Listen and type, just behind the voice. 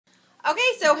Okay,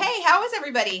 so hey, how is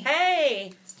everybody?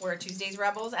 Hey! We're Tuesday's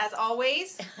Rebels, as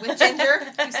always, with Ginger,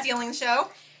 who's stealing the show.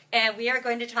 And we are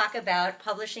going to talk about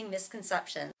publishing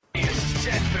misconceptions. This is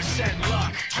 10%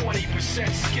 luck, 20%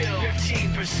 skill,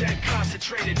 15%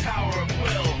 concentrated power of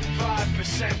will,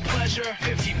 5% pleasure,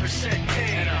 50%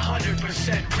 pain, and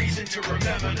 100% reason to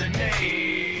remember the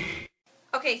name.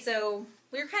 Okay, so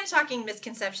we were kind of talking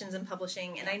misconceptions in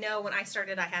publishing, and I know when I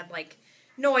started I had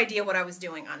no idea what I was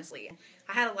doing, honestly.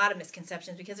 I had a lot of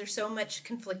misconceptions because there's so much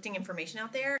conflicting information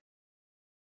out there.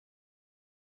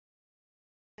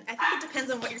 I think it depends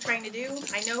on what you're trying to do.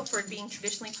 I know for being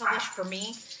traditionally published, for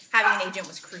me, having an agent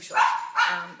was crucial.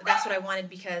 That's what I wanted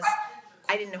because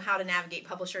I didn't know how to navigate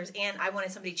publishers, and I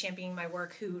wanted somebody championing my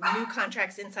work who knew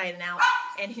contracts inside and out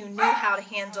and who knew how to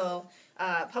handle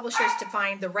publishers to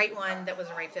find the right one that was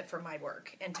a right fit for my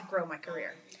work and to grow my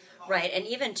career. Right, and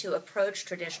even to approach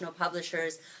traditional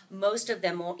publishers, most of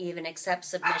them won't even accept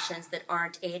submissions that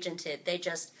aren't agented. They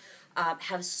just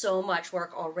have so much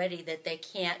work already that they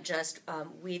can't just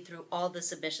weed through all the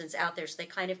submissions out there. So they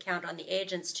kind of count on the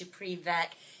agents to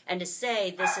pre-vet and to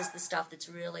say, this is the stuff that's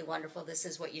really wonderful, this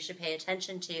is what you should pay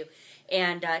attention to,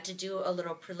 and to do a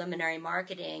little preliminary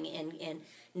marketing in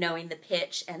knowing the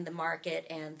pitch and the market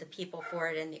and the people for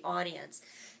it and the audience.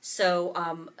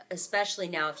 So especially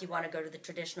now, if you want to go to the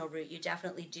traditional route, you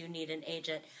definitely do need an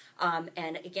agent.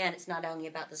 And again, it's not only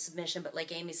about the submission, but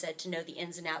like Amy said, to know the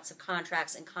ins and outs of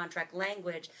contracts and contract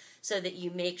language so that you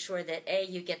make sure that, A,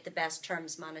 you get the best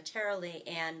terms monetarily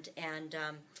and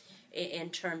in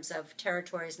terms of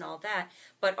territories and all that,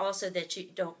 but also that you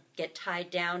don't get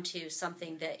tied down to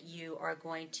something that you are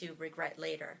going to regret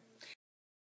later.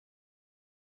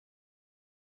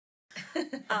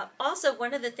 Also,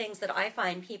 one of the things that I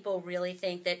find people really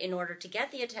think that in order to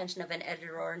get the attention of an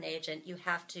editor or an agent, you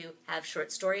have to have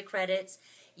short story credits,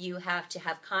 you have to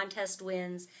have contest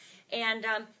wins, and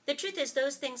the truth is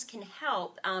those things can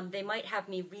help. They might have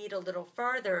me read a little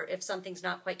farther if something's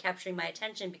not quite capturing my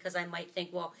attention because I might think,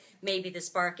 well, maybe the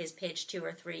spark is page 2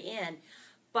 or 3 in,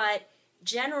 but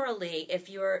generally, if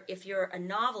you're a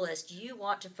novelist, you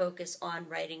want to focus on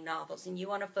writing novels, and you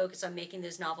want to focus on making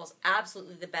those novels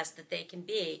absolutely the best that they can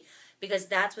be, because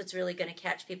that's what's really going to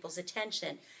catch people's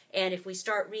attention. And if we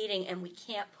start reading and we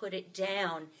can't put it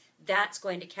down, that's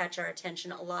going to catch our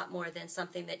attention a lot more than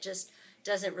something that just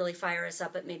doesn't really fire us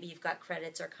up, but maybe you've got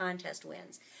credits or contest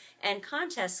wins. And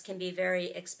contests can be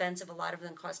very expensive. A lot of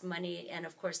them cost money, and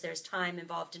of course there's time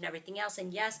involved and everything else.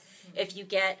 And yes, if you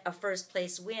get a first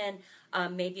place win,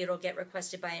 maybe it'll get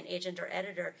requested by an agent or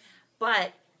editor,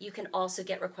 but you can also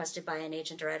get requested by an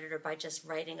agent or editor by just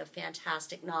writing a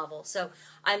fantastic novel. So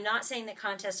I'm not saying that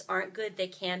contests aren't good. They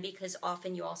can be, because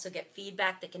often you also get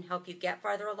feedback that can help you get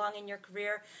farther along in your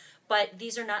career. But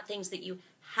these are not things that you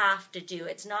have to do.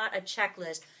 It's not a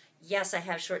checklist. Yes, I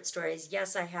have short stories.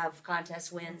 Yes, I have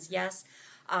contest wins. Yes,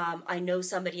 I know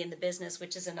somebody in the business,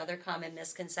 which is another common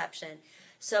misconception.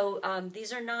 So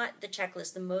these are not the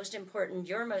checklist.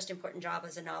 Your most important job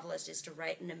as a novelist is to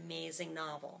write an amazing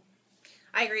novel.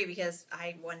 I agree, because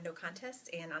I won no contests,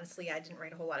 and honestly, I didn't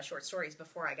write a whole lot of short stories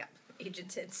before I got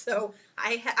agented. So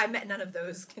I met none of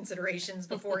those considerations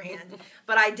beforehand,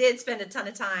 but I did spend a ton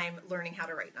of time learning how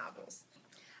to write novels.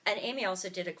 And Amy also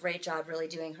did a great job really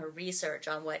doing her research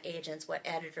on what agents, what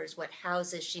editors, what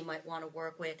houses she might want to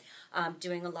work with,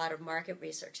 doing a lot of market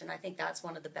research, and I think that's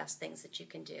one of the best things that you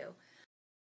can do.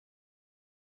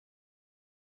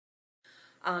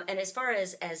 And as far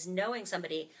as knowing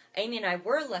somebody, Amy and I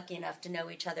were lucky enough to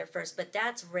know each other first, but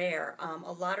that's rare.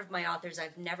 A lot of my authors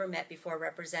I've never met before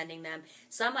representing them.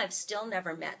 Some I've still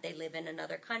never met. They live in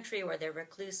another country, or they're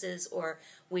recluses, or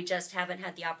we just haven't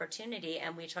had the opportunity,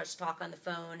 and we just talk on the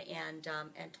phone and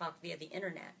talk via the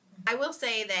internet. I will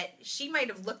say that she might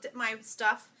have looked at my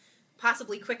stuff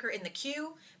possibly quicker in the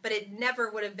queue, but it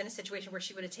never would have been a situation where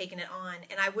she would have taken it on,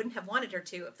 and I wouldn't have wanted her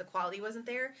to if the quality wasn't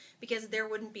there, because there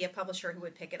wouldn't be a publisher who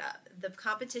would pick it up. The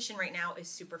competition right now is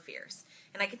super fierce,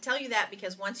 and I can tell you that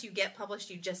because once you get published,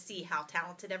 you just see how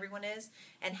talented everyone is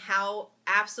and how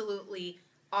absolutely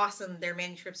awesome their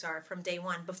manuscripts are from day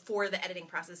one before the editing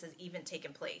process has even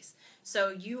taken place. So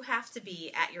you have to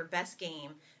be at your best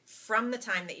game from the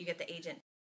time that you get the agent.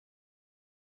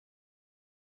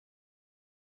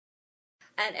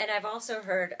 And I've also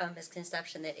heard a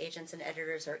misconception that agents and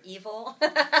editors are evil.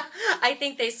 I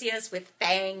think they see us with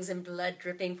fangs and blood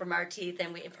dripping from our teeth,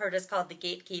 and we've heard us called the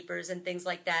gatekeepers and things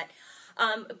like that.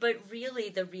 But really,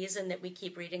 the reason that we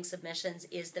keep reading submissions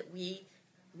is that we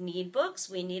need books,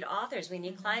 we need authors, we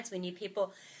need clients, we need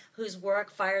people whose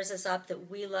work fires us up,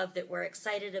 that we love, that we're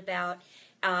excited about,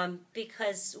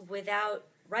 because without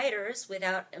writers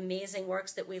without amazing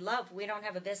works that we love, we don't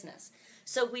have a business.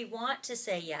 So we want to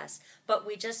say yes, but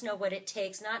we just know what it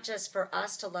takes, not just for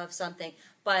us to love something,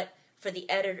 but for the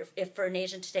editor, if for an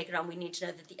agent to take it on, we need to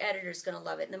know that the editor's going to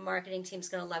love it and the marketing team's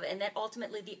going to love it and that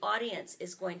ultimately the audience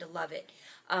is going to love it.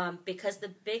 Because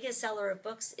the biggest seller of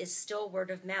books is still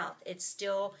word of mouth. It's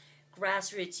still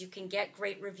grassroots. You can get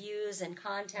great reviews and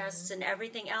contests and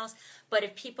everything else, but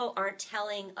if people aren't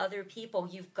telling other people,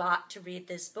 you've got to read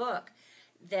this book,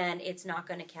 then it's not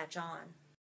going to catch on.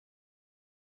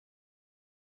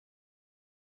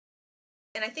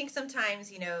 And I think sometimes,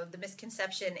 the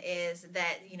misconception is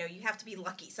that, you have to be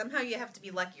lucky. Somehow you have to be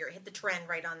lucky or hit the trend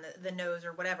right on the nose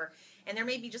or whatever. And there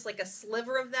may be just like a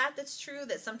sliver of that's true,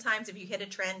 that sometimes if you hit a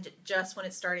trend just when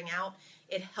it's starting out,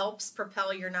 it helps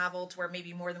propel your novel to where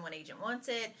maybe more than one agent wants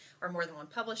it or more than one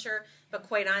publisher. But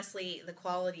quite honestly, the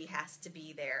quality has to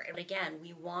be there. And again,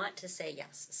 we want to say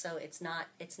yes. So it's not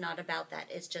about that.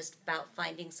 It's just about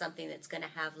finding something that's going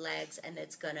to have legs and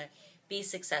that's going to be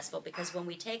successful, because when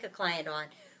we take a client on,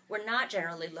 we're not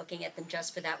generally looking at them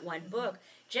just for that one book.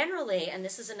 Generally, and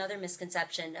this is another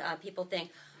misconception, people think,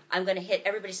 I'm going to hit,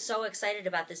 everybody's so excited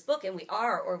about this book, and we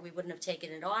are, or we wouldn't have taken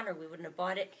it on, or we wouldn't have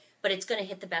bought it, but it's going to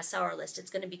hit the bestseller list.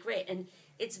 It's going to be great. And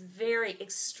it's very,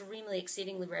 extremely,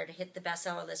 exceedingly rare to hit the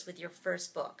bestseller list with your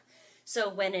first book. So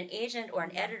when an agent or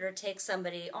an editor takes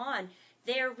somebody on,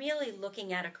 they're really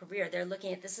looking at a career. They're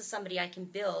looking at, this is somebody I can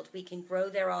build. We can grow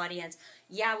their audience.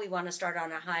 Yeah, we want to start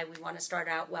on a high. We want to start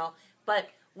out well. But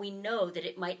we know that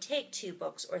it might take 2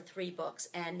 books or 3 books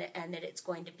and that it's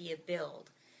going to be a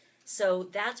build. So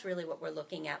that's really what we're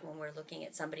looking at when we're looking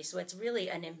at somebody. So it's really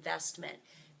an investment,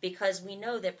 because we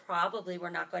know that probably we're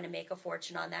not going to make a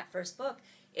fortune on that first book.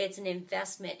 It's an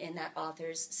investment in that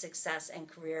author's success and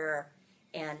career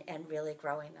and really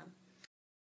growing them.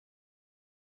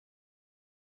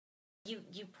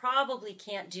 You probably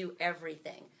can't do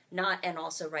everything, and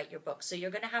also write your book. So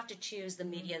you're going to have to choose the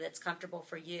media that's comfortable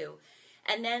for you.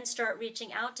 And then start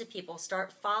reaching out to people,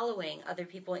 start following other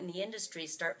people in the industry,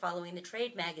 start following the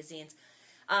trade magazines.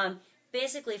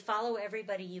 Basically follow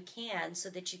everybody you can so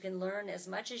that you can learn as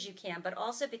much as you can, but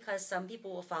also because some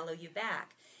people will follow you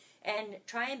back. And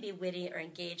try and be witty or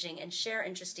engaging and share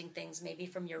interesting things maybe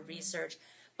from your research,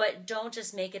 but don't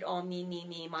just make it all me, me,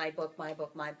 me, my book, my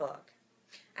book, my book.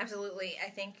 Absolutely. I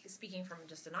think, speaking from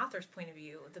just an author's point of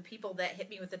view, the people that hit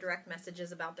me with the direct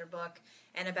messages about their book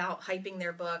and about hyping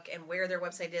their book and where their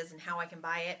website is and how I can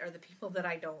buy it are the people that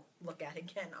I don't look at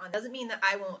again. Doesn't mean that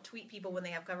I won't tweet people when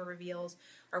they have cover reveals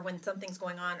or when something's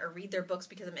going on or read their books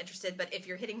because I'm interested, but if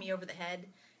you're hitting me over the head,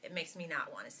 it makes me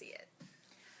not want to see it.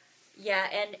 Yeah,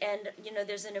 and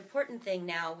there's an important thing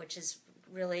now, which is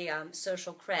really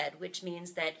social cred, which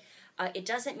means that it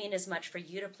doesn't mean as much for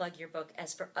you to plug your book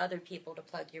as for other people to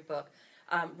plug your book.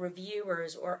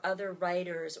 Reviewers or other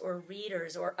writers or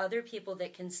readers or other people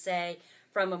that can say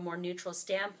from a more neutral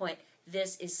standpoint,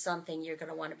 this is something you're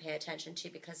going to want to pay attention to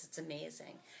because it's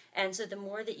amazing. And so the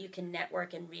more that you can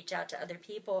network and reach out to other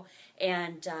people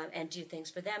and do things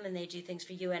for them and they do things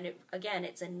for you, and again,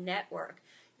 it's a network,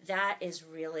 that is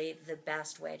really the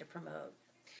best way to promote.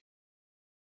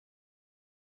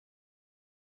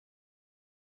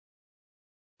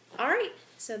 All right,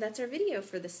 so that's our video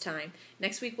for this time.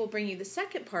 Next week we'll bring you the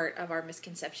second part of our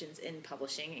misconceptions in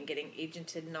publishing and getting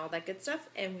agented and all that good stuff,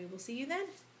 and we will see you then.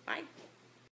 Bye.